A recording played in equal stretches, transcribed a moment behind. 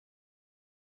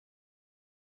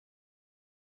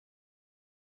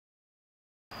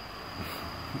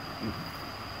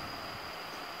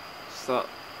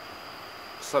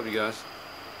What's up, you guys?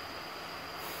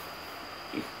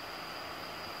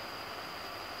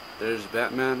 There's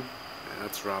Batman, and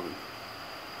that's Robin.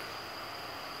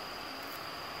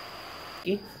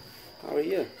 How are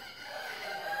you?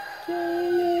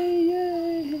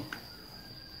 Yay.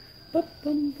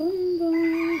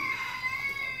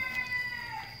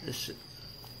 This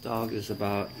dog is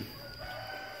about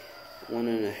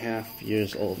 1.5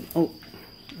 years old. Oh,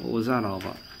 what was that all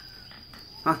about?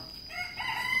 Huh?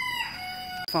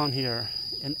 Found here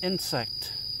an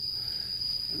insect.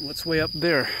 And what's way up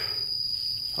there?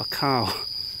 A cow.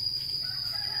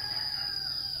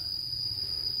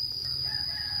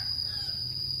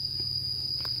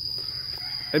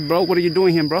 Hey bro, what are you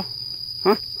doing here, bro?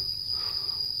 Huh?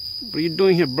 What are you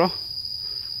doing here, bro?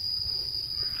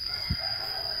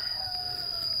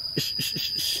 Shh, shh,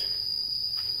 shh, shh.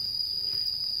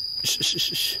 Shh, shh,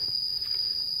 shh, shh.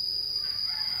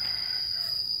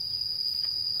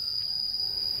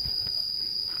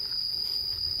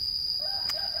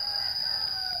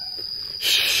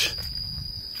 Shh.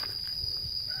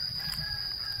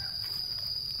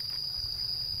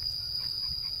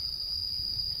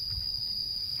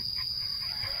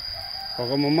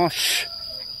 Mama, shh.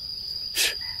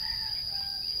 Shh.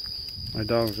 My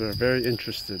dogs are very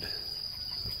interested.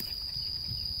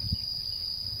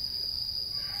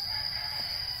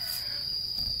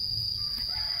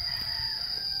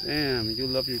 Damn, you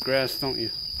love your grass, don't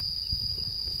you?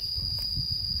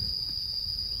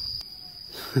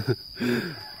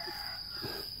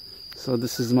 So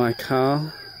this is my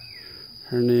cow.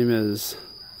 Her name is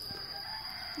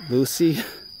Lucy.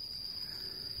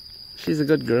 She's a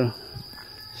good girl.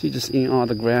 She just eat all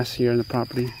the grass here in the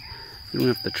property. You don't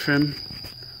have to trim.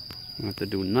 You don't have to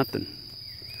do nothing.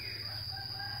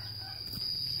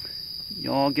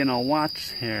 Y'all gonna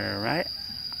watch her, right?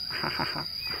 Ha ha ha.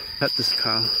 Pet this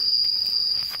cow.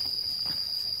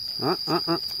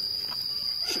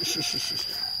 Shh, shh, shh, shh.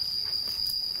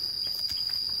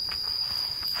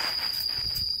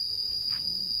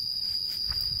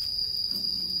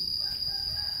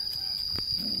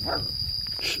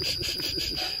 Shh, shh, shh,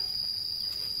 shh, shh.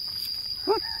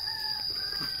 What?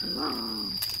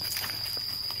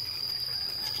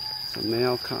 It's a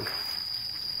male cow.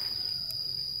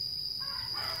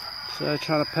 Should I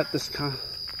try to pet this cow?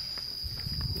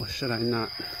 Or should I not?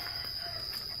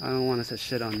 I don't want it to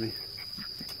shit on me.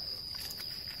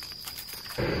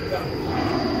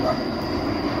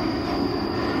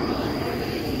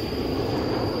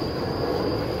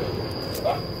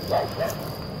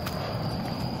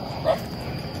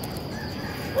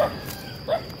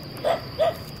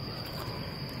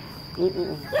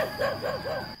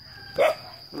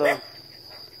 Hello.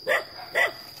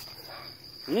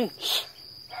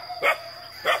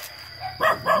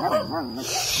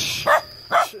 Shh.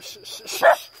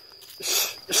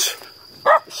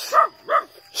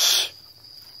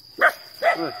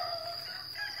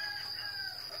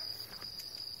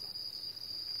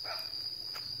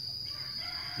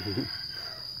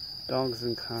 Dogs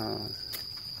and cows.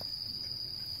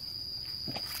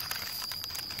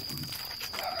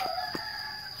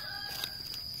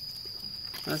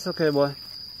 That's okay, boy.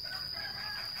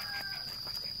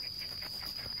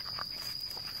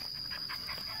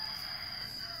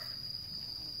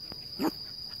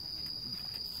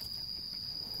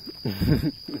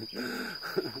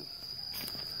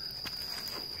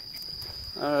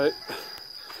 All right,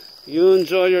 you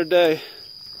enjoy your day.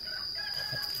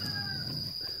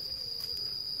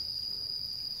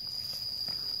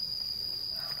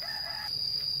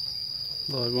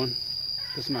 Hello everyone,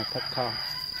 this is my pet cow.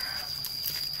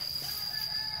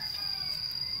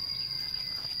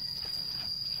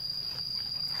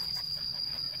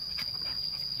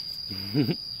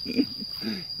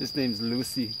 His name's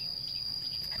Lucy.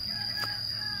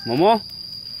 Momo?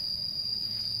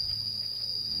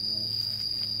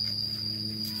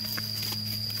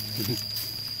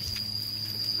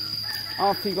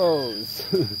 Off he goes.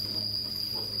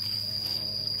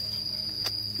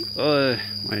 Oh,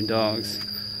 my dogs.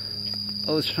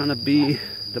 Always trying to be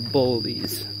the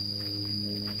bullies.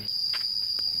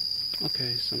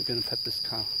 Okay, so I'm gonna pet this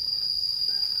cow.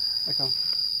 Hi, cow.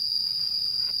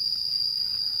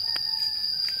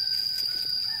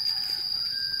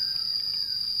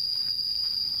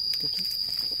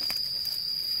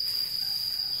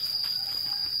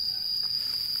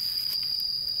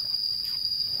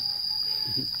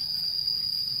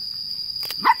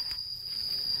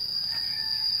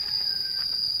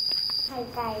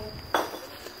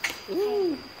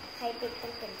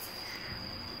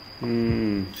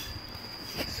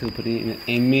 Super ini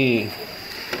Amy.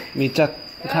 Mi cak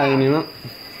kai ni mak.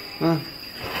 Ah.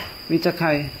 มีจะใคร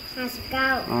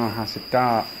59อ๋อ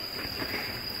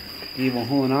59กี่บ่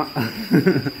ฮู้เนาะ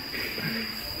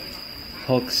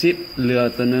60เหลือ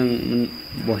ตัวนึงมัน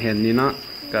บ่เห็นนี่เนาะ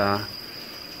ก็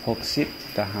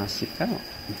60กับ59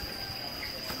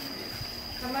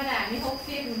ธรรมดามี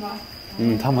60บ่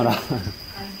ธรรมดา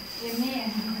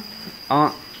อ๋อ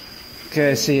แค่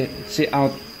สิเอ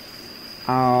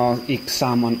าอีก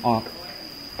3อันออก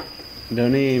เดี๋ยว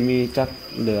นี้มีจัก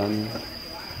เหลือง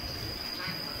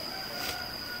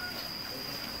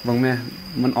บังแม่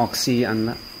มันออก4อัน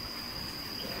ละ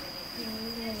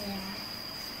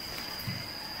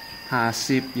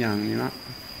50อย่างนี้ละ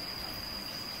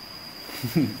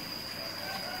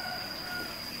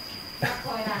ถ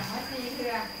อยหลังมา4เทื่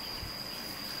อ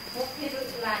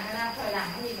60หลังก็น่าถอยหลัง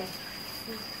มาอีกเลย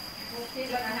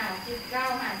60แล้วก็59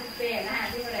 58แล้ว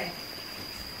ที่เท่าไหร่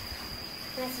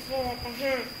58แล้วก็57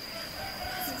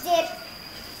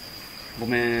บ่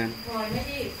แม่ถอยไม่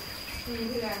อีก4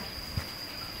เทื่อ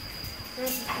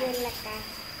57แล้วก็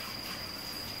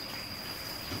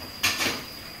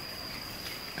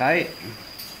ไก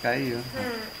ลอยู่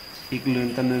อีกลืน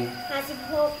ตัวนึง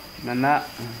56นั่นละ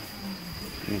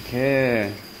โอเค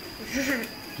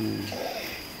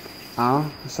เอา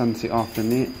สันสิออกตัว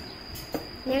นี้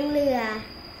ยังเหลือ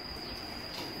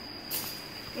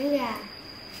5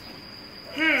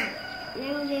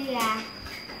ยังเหลือ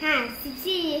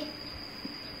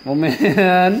54โมเม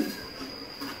น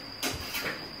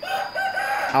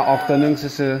เอาออกตัวนึง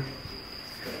ซื่อ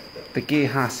ๆตะกี้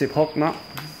56เนาะ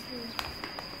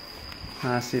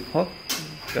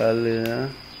56ก็เหลือ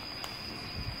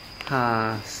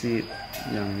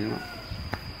50อย่างนี้เนาะ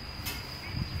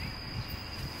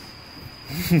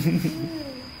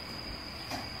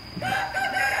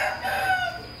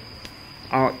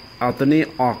เอาตัวนี้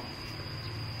ออก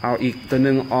เอาอีกตัว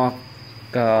นึงออก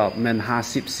ก็แม่น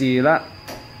54ละ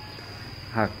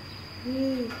หัก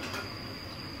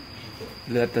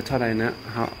เหลือแต่เท่าไหร่นะ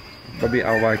เฮาบ่บีเอ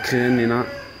าไว้คืนนี่เนาะ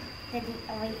เ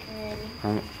อาไว้คืน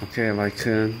โอเคไว้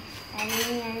คืนอันนี้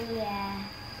ยังเหลือ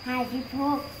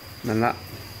56นั่นละ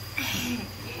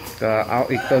ก็เอา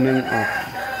อีกตัวนึงออก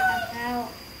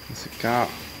19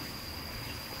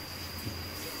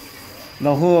เร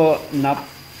าฮู้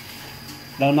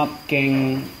เรานับเก่ง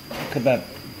คือแบบ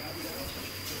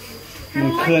มัน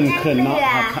เคลื่อนเนาะ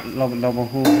เราบ่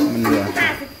ฮู้มันเหลือ59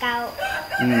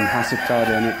เ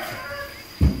ดี๋ยวนี้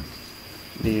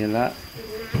ดีละ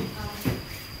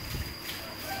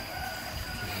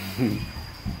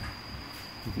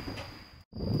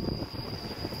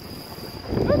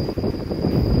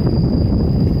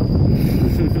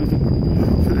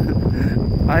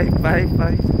ไป